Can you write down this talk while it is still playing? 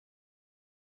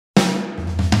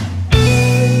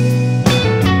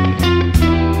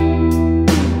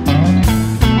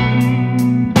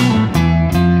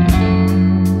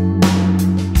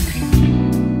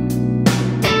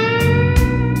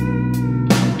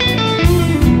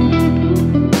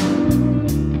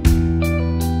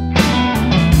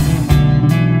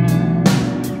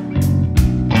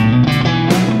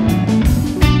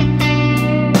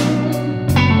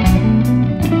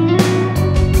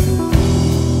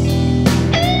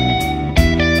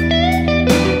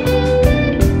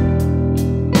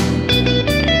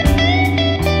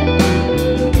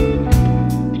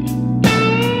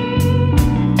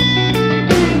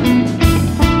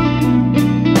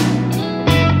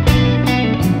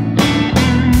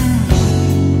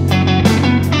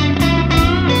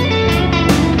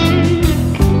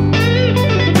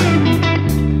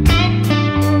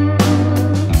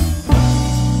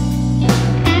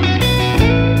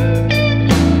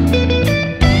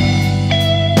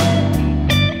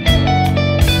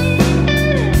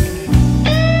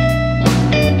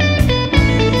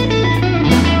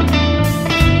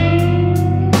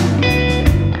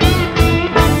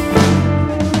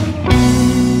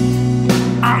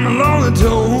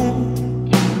tone,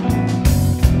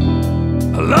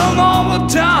 alone all the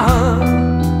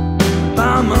time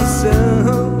by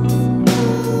myself.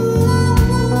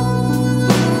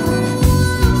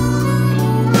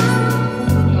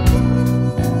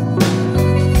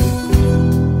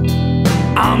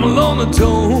 I'm alone at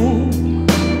home,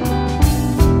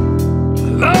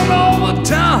 alone all the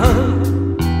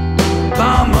time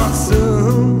by myself.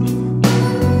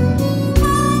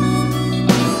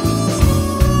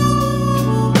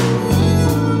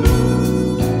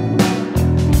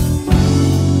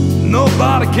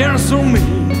 Nobody cares for me,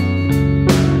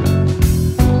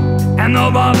 and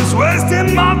nobody's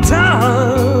wasting my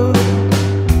time.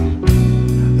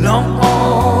 Long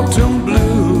autumn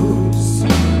blues,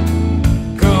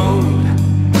 cold,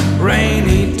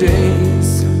 rainy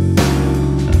days.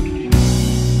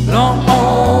 Long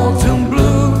autumn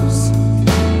blues,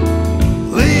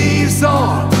 leaves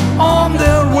are on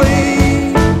their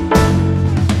way.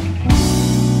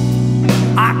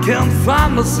 I can't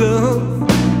find myself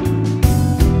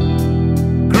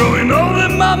growing old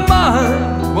in my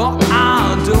mind, what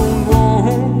I don't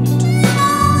want.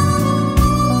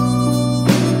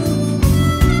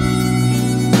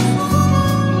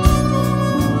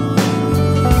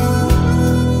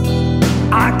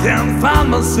 I can't find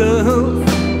myself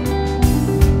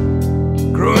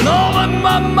growing old in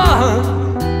my mind,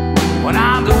 what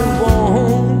I don't want.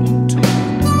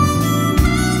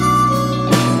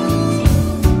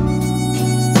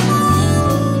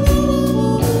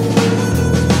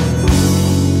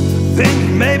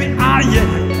 Maybe I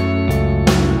am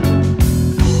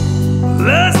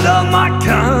less of my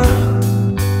kind.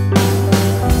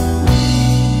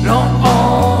 Long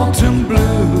autumn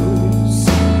blues,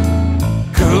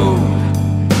 cold,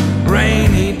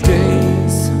 rainy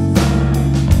days.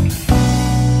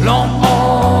 Long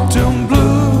autumn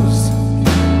blues,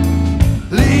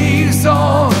 leaves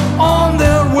are on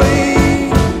their way.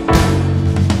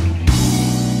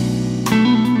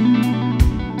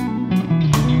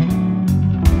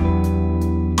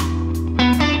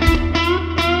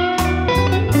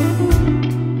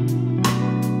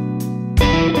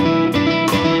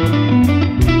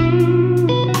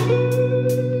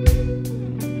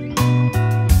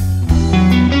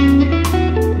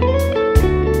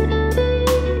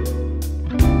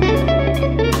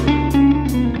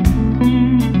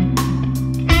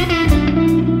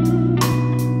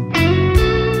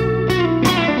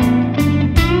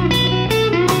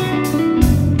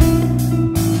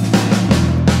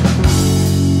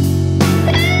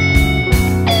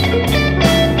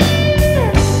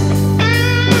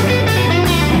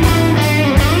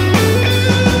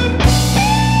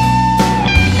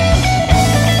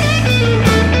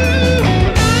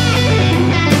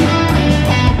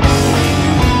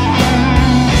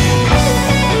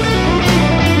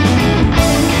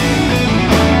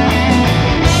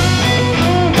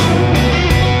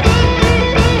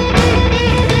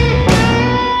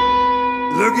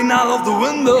 Looking out of the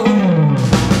window,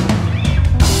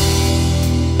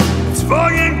 it's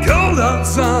fucking cold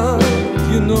outside,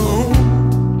 you know.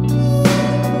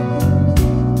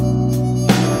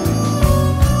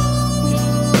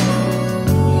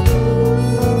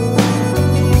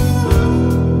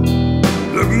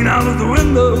 Looking out of the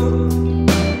window,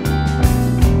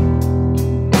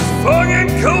 it's fucking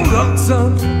cold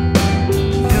outside,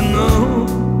 you know.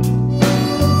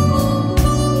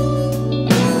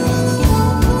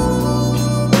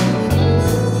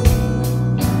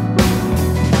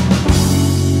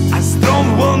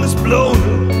 The wind is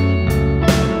blowing,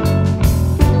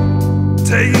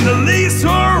 taking the leaves for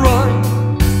a ride.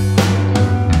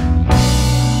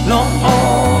 Long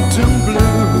autumn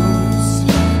blues,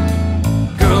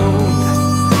 cold,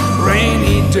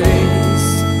 rainy days.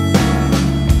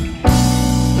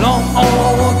 Long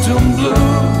autumn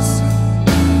blues,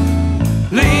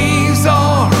 leaves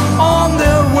are on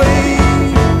their way.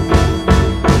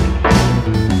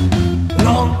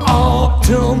 Long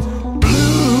autumn